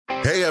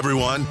Hey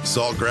everyone,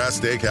 Saltgrass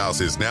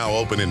Steakhouse is now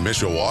open in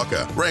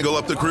Mishawaka. Wrangle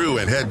up the crew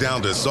and head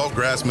down to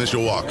Saltgrass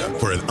Mishawaka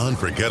for an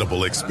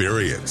unforgettable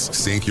experience.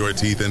 Sink your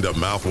teeth into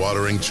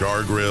mouth-watering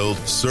char-grilled,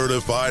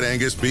 certified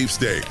Angus beef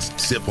steaks.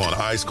 Sip on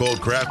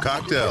ice-cold craft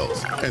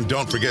cocktails. And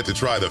don't forget to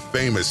try the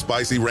famous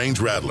spicy range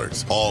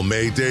rattlers, all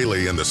made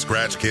daily in the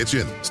Scratch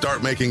Kitchen.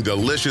 Start making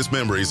delicious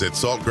memories at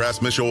Saltgrass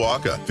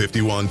Mishawaka,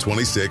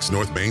 5126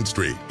 North Main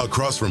Street,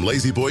 across from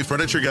Lazy Boy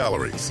Furniture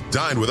Galleries.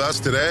 Dine with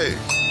us today.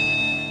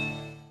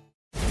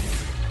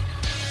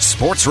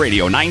 Sports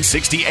Radio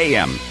 960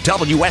 AM,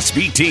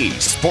 WSBT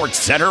Sports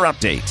Center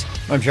Update.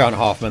 I'm John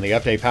Hoffman. The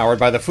update powered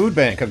by the Food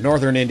Bank of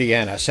Northern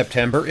Indiana.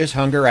 September is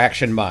Hunger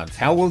Action Month.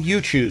 How will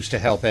you choose to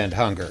help end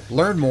hunger?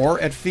 Learn more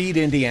at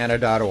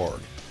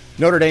feedindiana.org.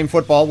 Notre Dame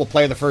football will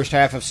play the first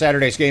half of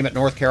Saturday's game at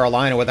North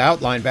Carolina without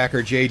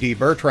linebacker J.D.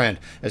 Bertrand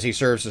as he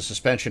serves a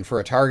suspension for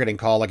a targeting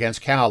call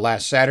against Cal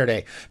last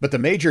Saturday. But the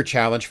major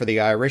challenge for the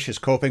Irish is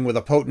coping with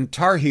a potent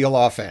Tar Heel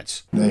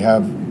offense. They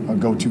have a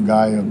go-to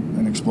guy,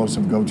 an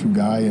explosive go-to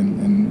guy,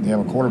 and they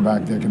have a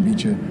quarterback that can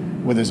beat you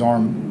with his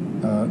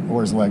arm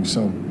or his legs.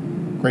 So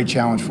great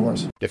challenge for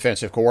us.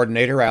 Defensive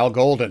coordinator Al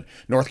Golden.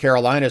 North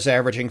Carolina is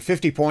averaging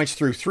 50 points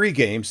through 3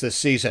 games this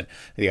season.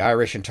 The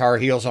Irish and Tar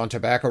Heels on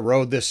Tobacco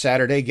Road this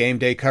Saturday. Game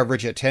day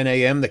coverage at 10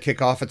 a.m. The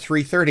kickoff at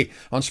 3:30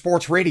 on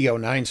Sports Radio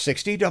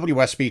 960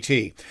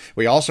 WSBT.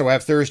 We also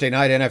have Thursday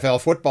night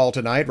NFL football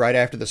tonight right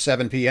after the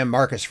 7 p.m.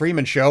 Marcus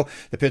Freeman show.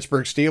 The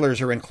Pittsburgh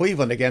Steelers are in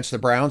Cleveland against the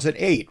Browns at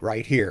 8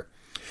 right here.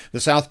 The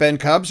South Bend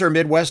Cubs are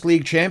Midwest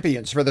League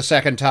champions for the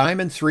second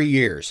time in 3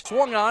 years.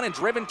 Swung on and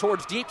driven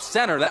towards deep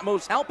center. That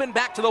moves Halpin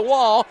back to the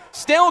wall.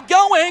 Still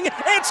going.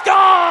 It's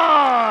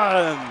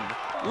gone!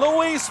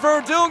 Luis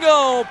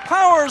Verdugo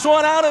powers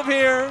one out of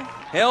here.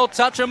 He'll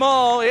touch them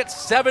all. It's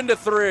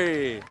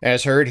 7-3.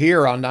 As heard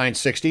here on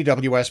 960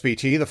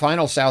 WSBT, the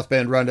final South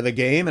Bend run to the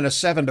game and a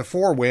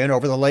 7-4 win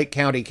over the Lake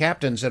County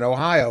Captains in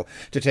Ohio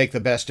to take the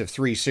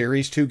best-of-3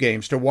 series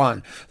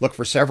 2-1. Look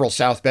for several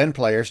South Bend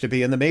players to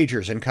be in the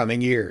majors in coming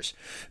years.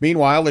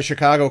 Meanwhile, the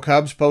Chicago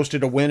Cubs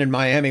posted a win in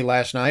Miami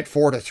last night,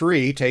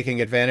 4-3,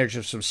 taking advantage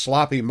of some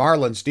sloppy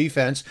Marlins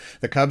defense.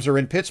 The Cubs are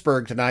in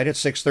Pittsburgh tonight at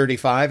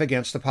 6:35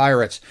 against the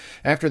Pirates.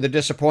 After the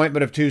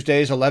disappointment of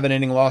Tuesday's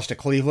 11-inning loss to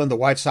Cleveland, the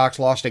White Sox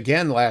lost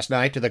again last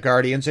night to the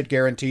Guardians at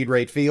Guaranteed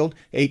Rate Field,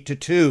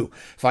 8-2.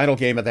 Final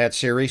game of that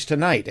series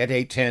tonight at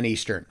 8:10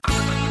 Eastern.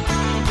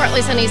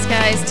 Partly sunny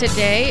skies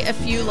today. A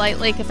few light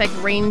lake effect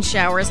rain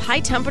showers.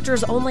 High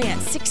temperatures only at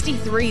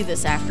 63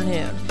 this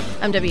afternoon.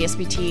 I'm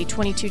WSBT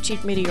 22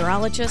 Chief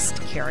Meteorologist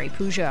Carrie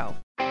Peugeot.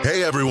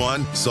 Hey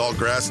everyone,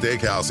 Saltgrass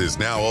Steakhouse is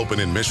now open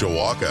in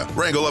Mishawaka.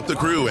 Wrangle up the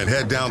crew and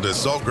head down to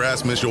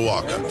Saltgrass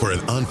Mishawaka for an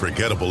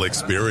unforgettable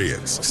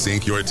experience.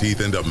 Sink your teeth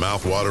into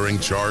mouth-watering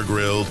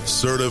char-grilled,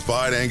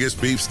 certified Angus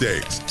beef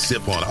steaks.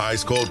 Sip on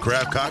ice-cold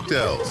craft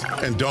cocktails.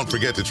 And don't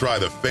forget to try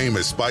the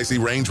famous spicy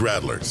range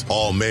rattlers,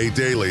 all made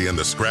daily in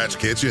the Scratch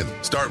Kitchen.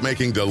 Start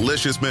making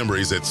delicious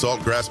memories at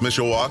Saltgrass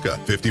Mishawaka,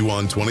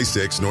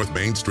 5126 North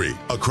Main Street,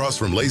 across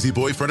from Lazy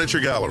Boy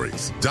Furniture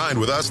Galleries. Dine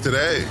with us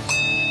today.